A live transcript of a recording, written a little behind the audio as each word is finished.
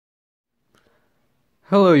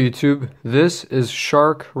Hello YouTube, this is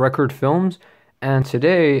Shark Record Films, and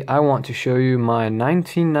today I want to show you my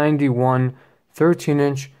 1991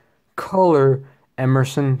 13-inch color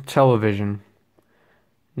Emerson television.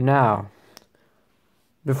 Now,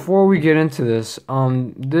 before we get into this,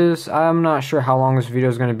 I'm not sure how long this video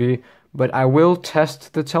is going to be, but I will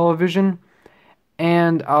test the television,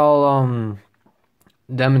 and I'll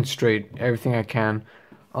demonstrate everything I can.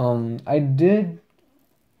 I did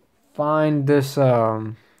find this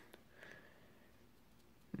I'll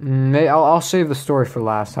save the story for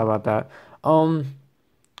last. How about that? No,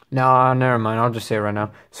 never mind, I'll just say it right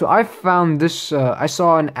now. So I found this I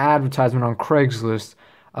saw an advertisement on Craigslist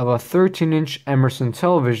of a 13-inch Emerson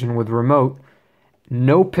television with remote,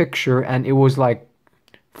 no picture, and it was like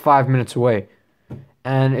 5 minutes away.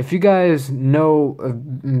 And if you guys know,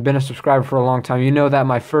 been a subscriber for a long time, you know that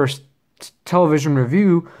my first television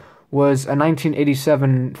review was a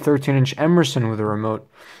 1987 13-inch Emerson with a remote.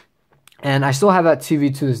 And I still have that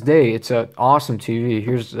TV to this day. It's an awesome TV.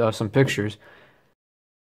 Here's some pictures.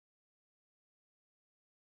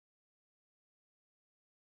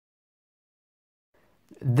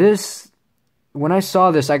 When I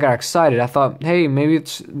saw this, I got excited. I thought, hey, maybe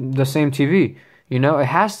it's the same TV. You know, it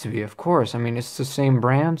has to be, of course. I mean, it's the same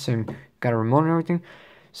brand, got a remote and everything.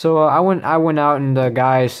 So I went out, and the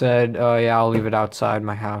guy said, yeah, I'll leave it outside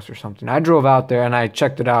my house or something. I drove out there and I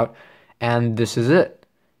checked it out, and this is it.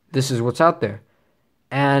 This is what's out there.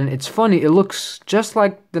 And it's funny, it looks just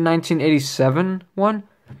like the 1987 one.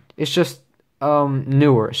 It's just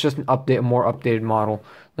newer. It's just a more updated model.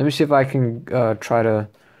 Let me see if I can try to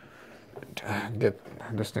get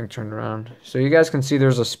this thing turned around. So you guys can see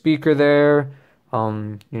there's a speaker there.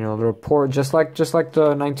 You know, the report just like the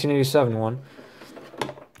 1987 one.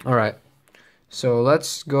 All right, so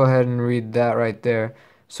let's go ahead and read that right there.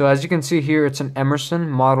 So as you can see here, it's an Emerson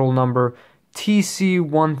model number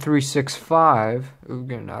TC1365. Ooh,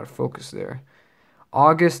 getting out of focus there.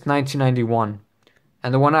 August 1991,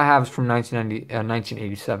 and the one I have is from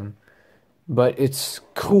 1987. But it's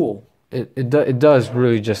cool. It does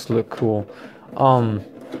really just look cool. Go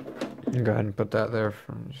ahead and put that there.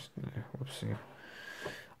 Whoopsie.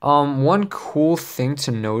 One cool thing to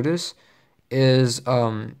notice is,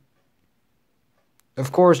 of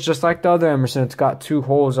course, just like the other Emerson, it's got two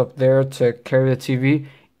holes up there to carry the TV,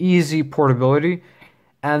 easy portability,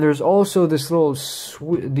 and there's also this little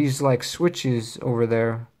these like switches over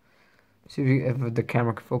there. See if the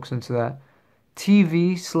camera can focus into that.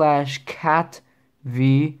 TV/CAT-V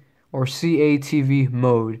or CATV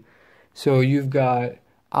mode. So you've got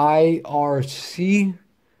IRC,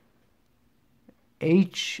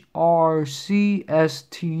 HRC,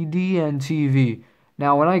 STD, and TV.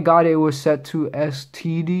 Now, when I got it, it was set to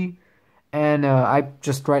STD, and I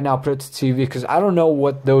just right now put it to TV because I don't know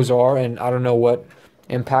what those are, and I don't know what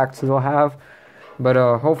impact it'll have. But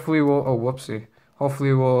hopefully we'll. Oh, whoopsie!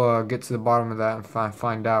 Hopefully we'll get to the bottom of that and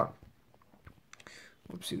find out.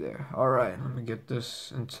 Whoopsie there. All right, let me get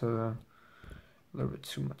this into a little bit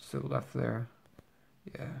too much to the left there.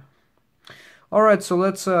 Yeah. All right, so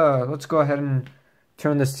let's go ahead and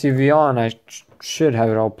turn this TV on. I should have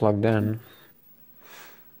it all plugged in.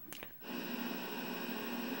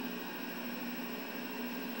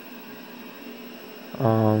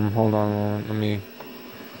 Hold on. Let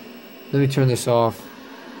me turn this off.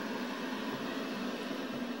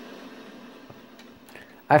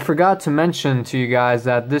 I forgot to mention to you guys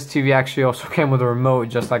that this TV actually also came with a remote,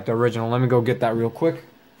 just like the original. Let me go get that real quick.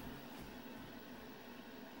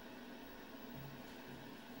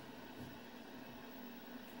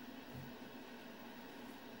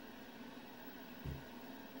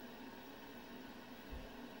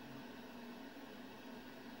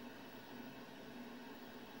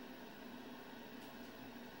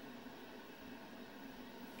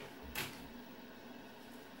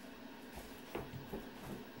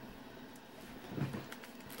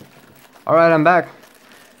 Alright, I'm back.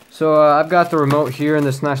 So I've got the remote here in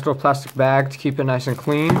this nice little plastic bag to keep it nice and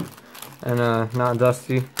clean and not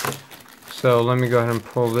dusty. So let me go ahead and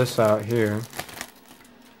pull this out here.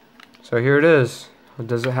 So here it is.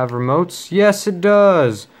 Does it have remotes? Yes, it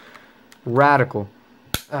does. Radical.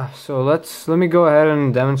 So let me go ahead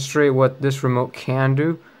and demonstrate what this remote can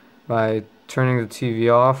do by turning the TV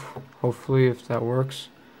off. Hopefully, if that works.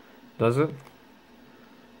 Does it?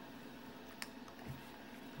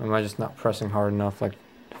 Or am I just not pressing hard enough like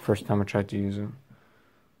the first time I tried to use it?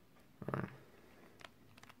 Alright.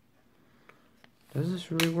 Does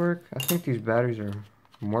this really work? I think these batteries are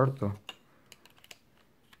muerto.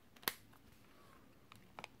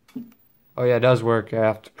 Oh yeah, it does work. I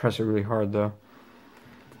have to press it really hard though.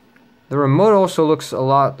 The remote also looks a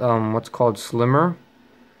lot, what's called slimmer.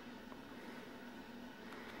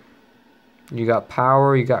 You got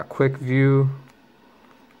power, you got quick view.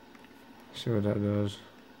 Let's see what that does.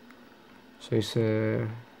 So you said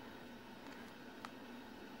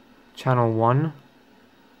channel 1.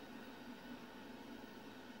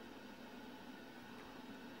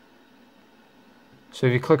 So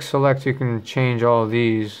if you click select, you can change all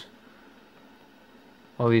these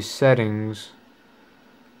settings.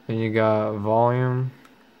 Then you got volume.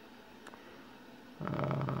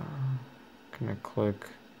 Can I click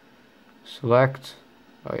select?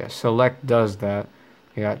 Oh yeah, select does that.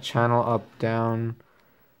 You got channel up, down,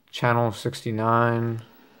 channel 69.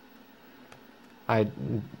 I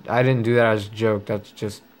didn't do that as a joke. That's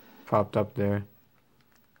just popped up there.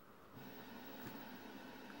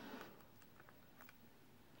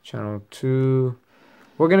 Channel 2.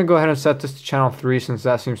 We're gonna go ahead and set this to channel 3 since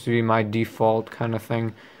that seems to be my default kind of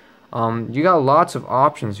thing. You got lots of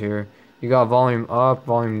options here. You got volume up,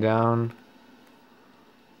 volume down.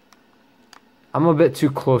 I'm a bit too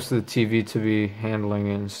close to the TV to be handling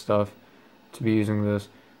it and stuff, to be using this.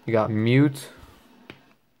 You got mute.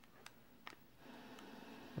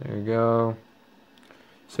 There you go.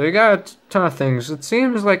 So you got a ton of things. It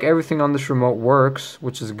seems like everything on this remote works,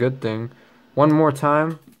 which is a good thing. One more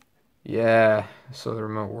time. Yeah, so the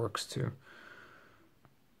remote works too.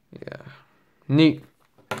 Yeah. Neat.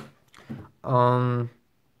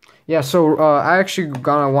 Yeah, so I actually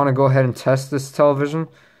want to go ahead and test this television.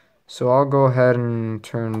 So I'll go ahead and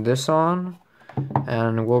turn this on,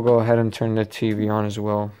 and we'll go ahead and turn the TV on as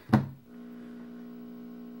well.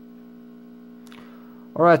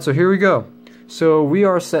 Alright, so here we go. So we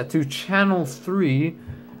are set to channel 3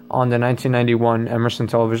 on the 1991 Emerson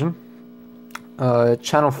television.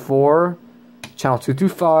 Channel 4, channel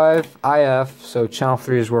 225, IF, so channel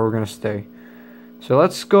 3 is where we're going to stay. So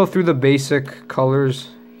let's go through the basic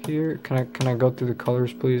colors here. Can I go through the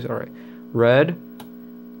colors, please? Alright. Red,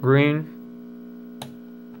 green,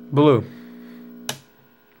 blue,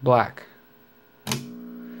 black.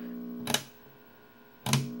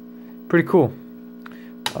 Pretty cool.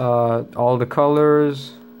 All the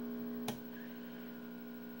colors.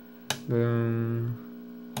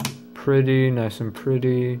 Pretty, nice and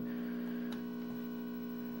pretty.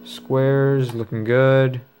 Squares, looking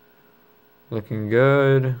good. Looking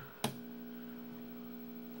good.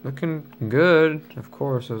 Looking good, of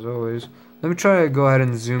course, as always. Let me try to go ahead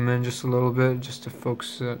and zoom in just a little bit, just to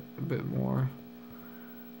focus it a bit more.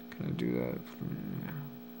 Can I do that?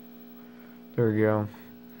 There we go.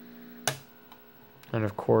 And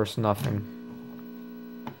of course, nothing.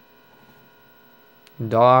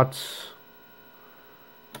 Dots.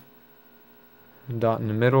 Dot in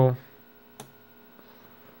the middle.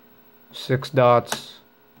 6 dots.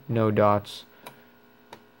 No dots.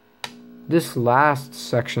 This last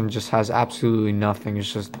section just has absolutely nothing.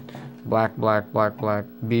 It's just black, black, black, black,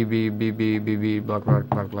 BB, BB, BB, black, black,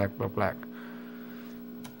 black, black, black, black.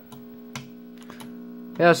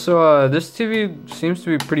 Yeah, so this TV seems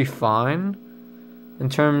to be pretty fine in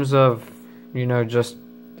terms of, you know, just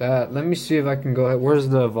that. Let me see if I can go ahead. Where's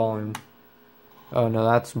the volume? Oh no,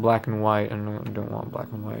 that's black and white, and I don't want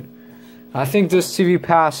black and white. I think this TV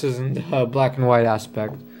passes in the black and white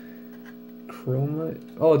aspect.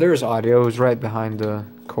 Chroma. Oh, there's audio. It was right behind the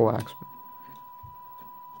coax.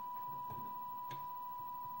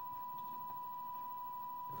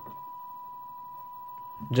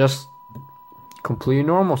 Just completely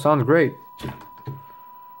normal. Sounds great.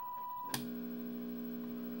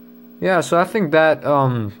 Yeah, so I think that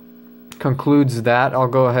concludes that. I'll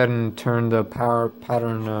go ahead and turn the power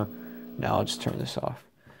pattern. Now I'll just turn this off.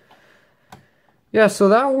 Yeah, so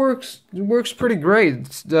that works pretty great.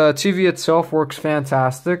 The TV itself works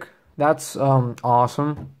fantastic. That's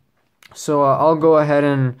awesome. So I'll go ahead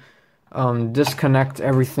and disconnect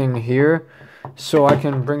everything here so I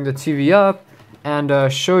can bring the TV up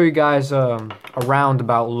and show you guys a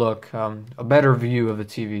roundabout look, a better view of the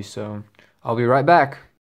TV. So I'll be right back.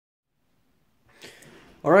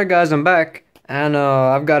 Alright guys, I'm back, and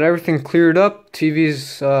I've got everything cleared up.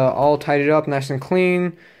 TV's all tidied up, nice and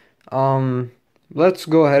clean. Let's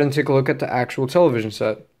go ahead and take a look at the actual television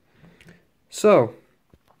set. So,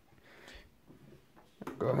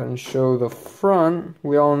 go ahead and show the front.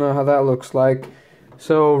 We all know how that looks like.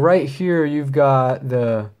 So right here you've got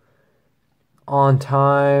the on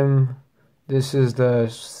time. This is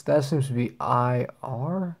that seems to be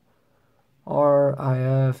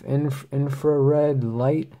RIF, infrared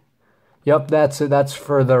light. Yep, that's it. That's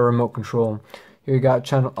for the remote control. Here you got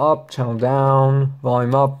channel up, channel down,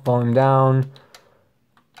 volume up, volume down.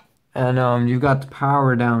 And you've got the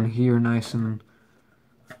power down here nice and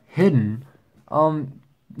hidden.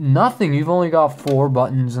 Nothing. You've only got 4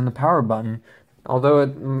 buttons and the power button.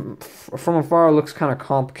 Although from afar it looks kind of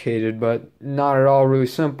complicated, but not at all, really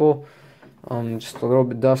simple. Just a little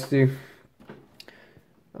bit dusty.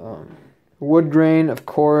 Um, Wood grain, of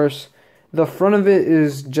course. The front of it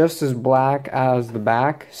is just as black as the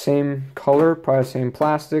back. Same color, probably same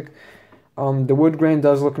plastic. The wood grain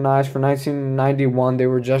does look nice. For 1991, they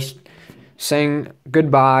were just saying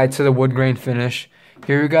goodbye to the wood grain finish.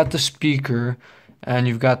 Here you got the speaker, and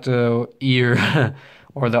you've got the ear,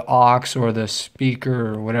 or the aux, or the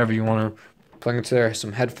speaker, or whatever you want to plug into there,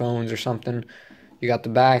 some headphones or something. You got the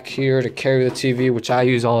back here to carry the TV, which I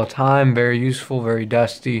use all the time. Very useful, very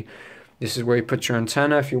dusty. This is where you put your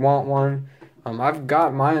antenna if you want one. I've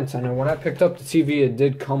got my antenna. When I picked up the TV, it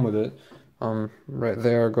did come with it. Right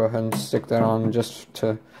there. Go ahead and stick that on just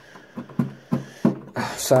to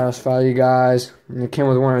satisfy you guys. And it came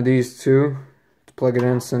with one of these too to plug it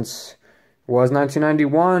in, since it was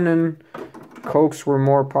 1991 and Cokes were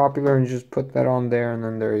more popular, and you just put that on there, and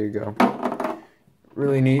then there you go.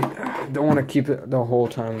 Really neat. Don't want to keep it the whole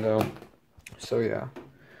time though. So yeah.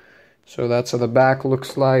 So that's how the back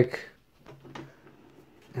looks like.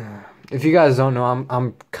 If you guys don't know,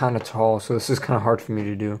 I'm kind of tall, so this is kind of hard for me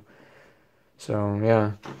to do. So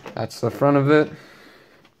yeah, that's the front of it,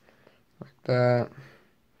 like that.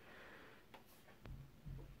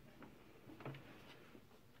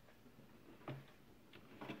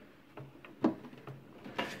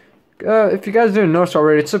 If you guys didn't notice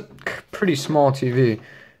already, it's a pretty small TV.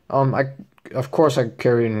 Of course I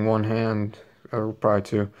carry it in one hand, or probably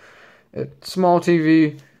two. It's small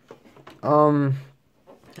TV.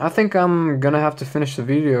 I think I'm gonna have to finish the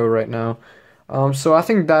video right now. So I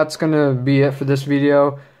think that's gonna be it for this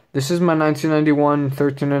video. This is my 1991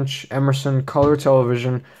 13-inch Emerson color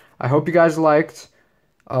television. I hope you guys liked.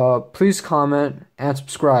 Please comment and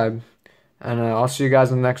subscribe, and I'll see you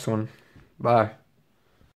guys in the next one. Bye.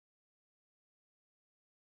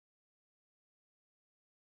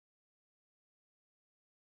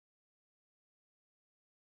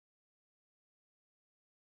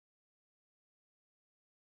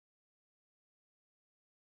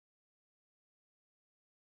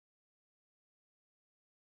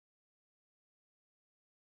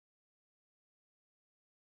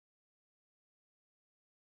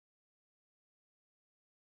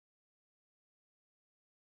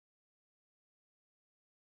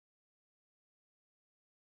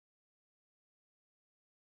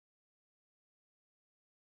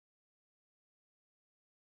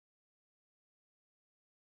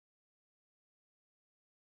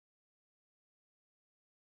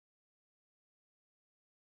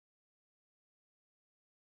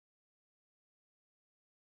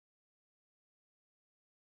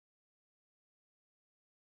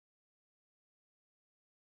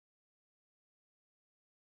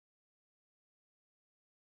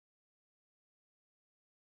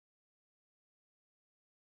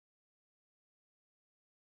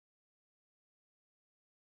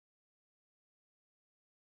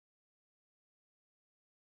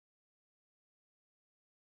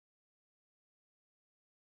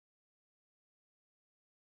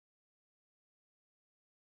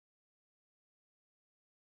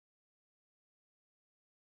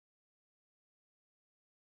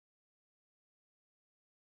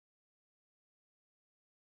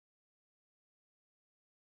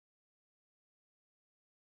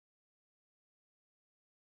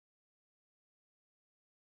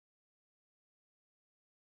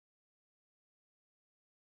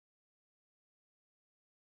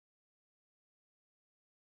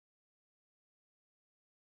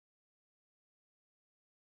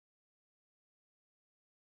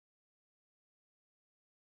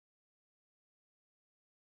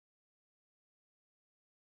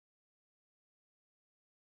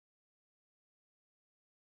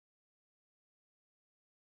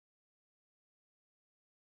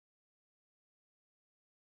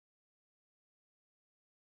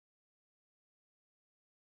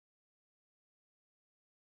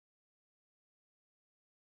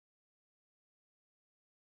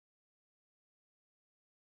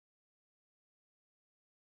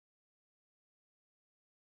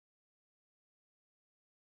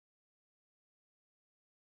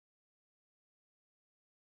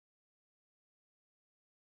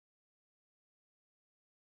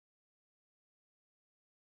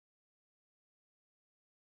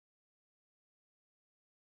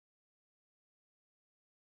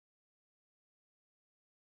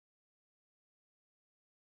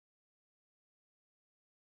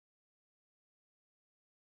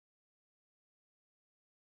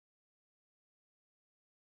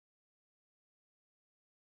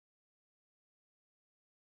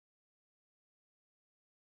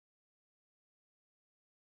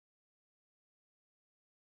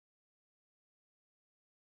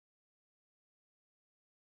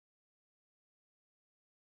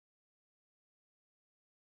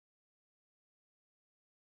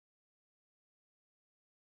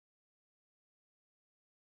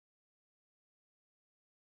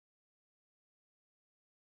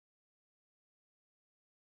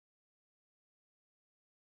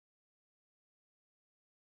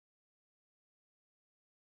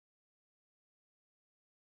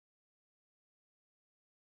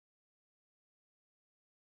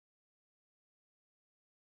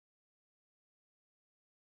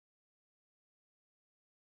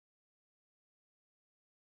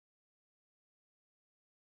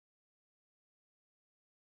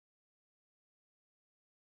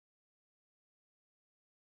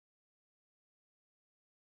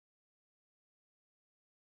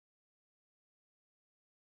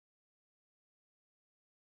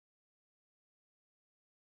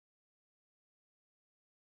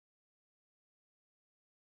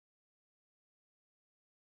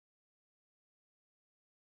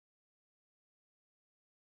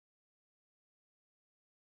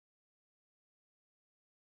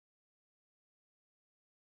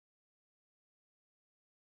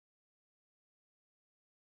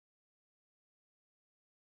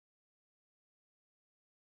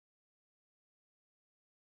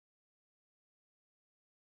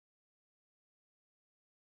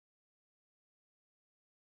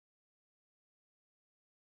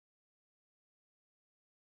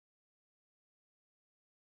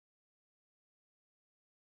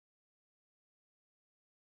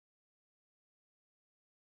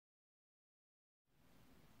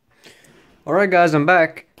 Alright guys, I'm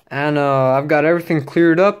back, and I've got everything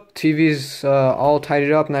cleared up. TV's all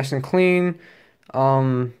tidied up, nice and clean.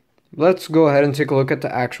 Let's go ahead and take a look at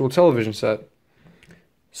the actual television set.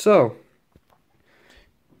 So,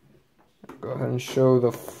 go ahead and show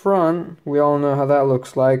the front. We all know how that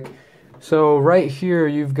looks like. So right here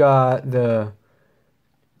you've got the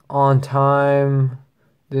on time.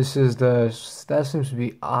 This is that seems to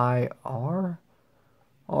be IR?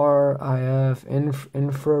 RIF,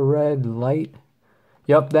 infrared light.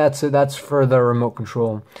 Yep, that's it. That's for the remote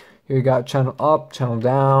control. Here you got channel up, channel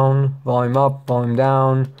down, volume up, volume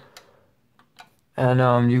down.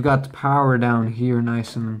 And you got the power down here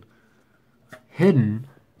nice and hidden.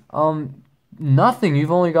 Nothing. You've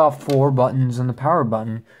only got 4 buttons and the power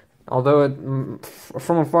button. Although it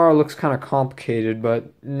from afar it looks kind of complicated,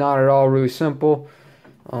 but not at all, really simple.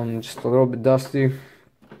 Just a little bit dusty.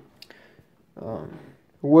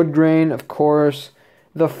 Wood grain, of course.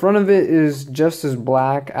 The front of it is just as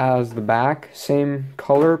black as the back. Same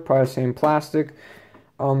color, probably same plastic.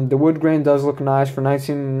 The wood grain does look nice. For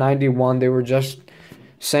 1991, they were just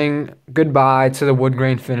saying goodbye to the wood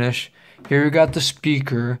grain finish. Here you got the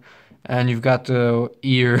speaker, and you've got the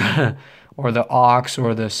ear, or the aux,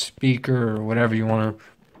 or the speaker, or whatever you want to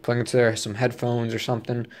plug into there, some headphones or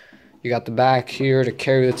something. You got the back here to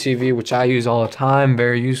carry the TV, which I use all the time.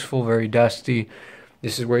 Very useful, very dusty.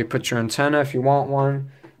 This is where you put your antenna if you want one.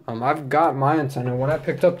 I've got my antenna. When I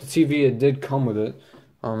picked up the TV, it did come with it.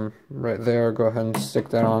 Right there, go ahead and stick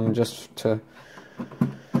that on just to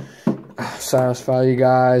satisfy you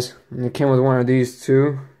guys. And it came with one of these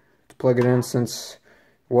too, to plug it in, since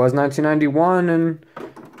it was 1991 and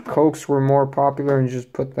Cokes were more popular, and you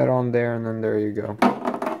just put that on there and then there you go.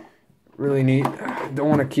 Really neat. Don't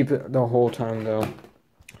want to keep it the whole time though.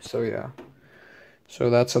 So yeah. So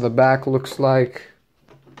that's how the back looks like.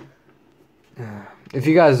 If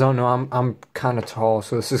you guys don't know, I'm kind of tall,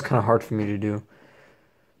 so this is kind of hard for me to do.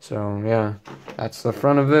 So yeah, that's the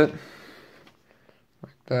front of it,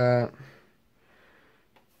 like that.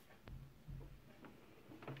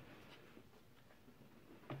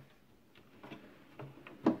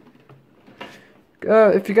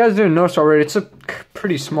 If you guys didn't notice already, it's a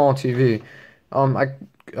pretty small TV.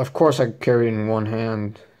 Of course I carry it in one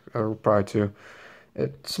hand, or probably two.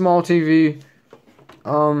 It's small TV.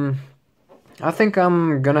 I think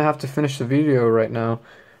I'm gonna have to finish the video right now.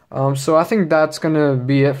 So I think that's gonna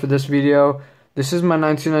be it for this video. This is my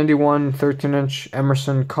 1991 13-inch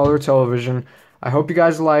Emerson color television. I hope you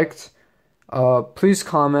guys liked. Please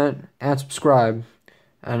comment and subscribe.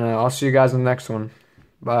 And I'll see you guys in the next one.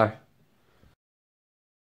 Bye.